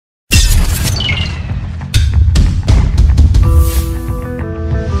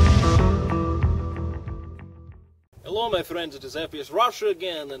Hello my friends, it is FPS Russia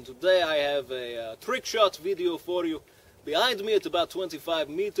again, and today I have a trick shot video for you. Behind me at about 25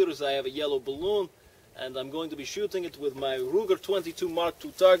 meters I have a yellow balloon, and I'm going to be shooting it with my Ruger 22 Mark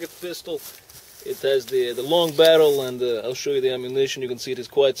II target pistol. It has the long barrel, and I'll show you the ammunition. You can see it is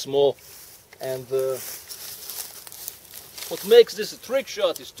quite small. And what makes this a trick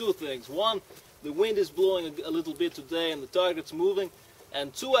shot is two things. One, the wind is blowing a little bit today and the target's moving.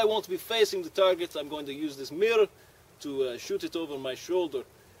 And two, I won't be facing the target. I'm going to use this mirror to shoot it over my shoulder.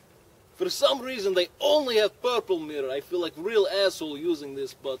 For some reason they only have purple mirror. I feel like a real asshole using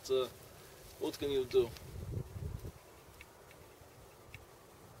this, but what can you do?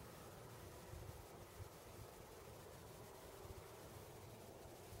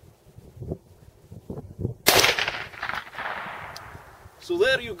 So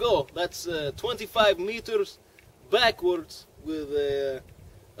there you go. That's 25 meters backwards with a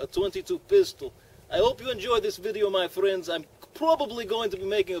 22 pistol. I hope you enjoyed this video, my friends. I'm probably going to be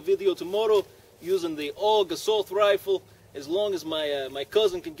making a video tomorrow using the AUG assault rifle, as long as my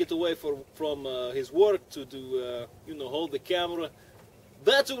cousin can get away from his work to do, hold the camera.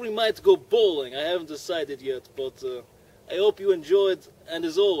 That's where we might go bowling. I haven't decided yet, but I hope you enjoyed, and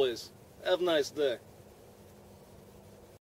as always, have a nice day.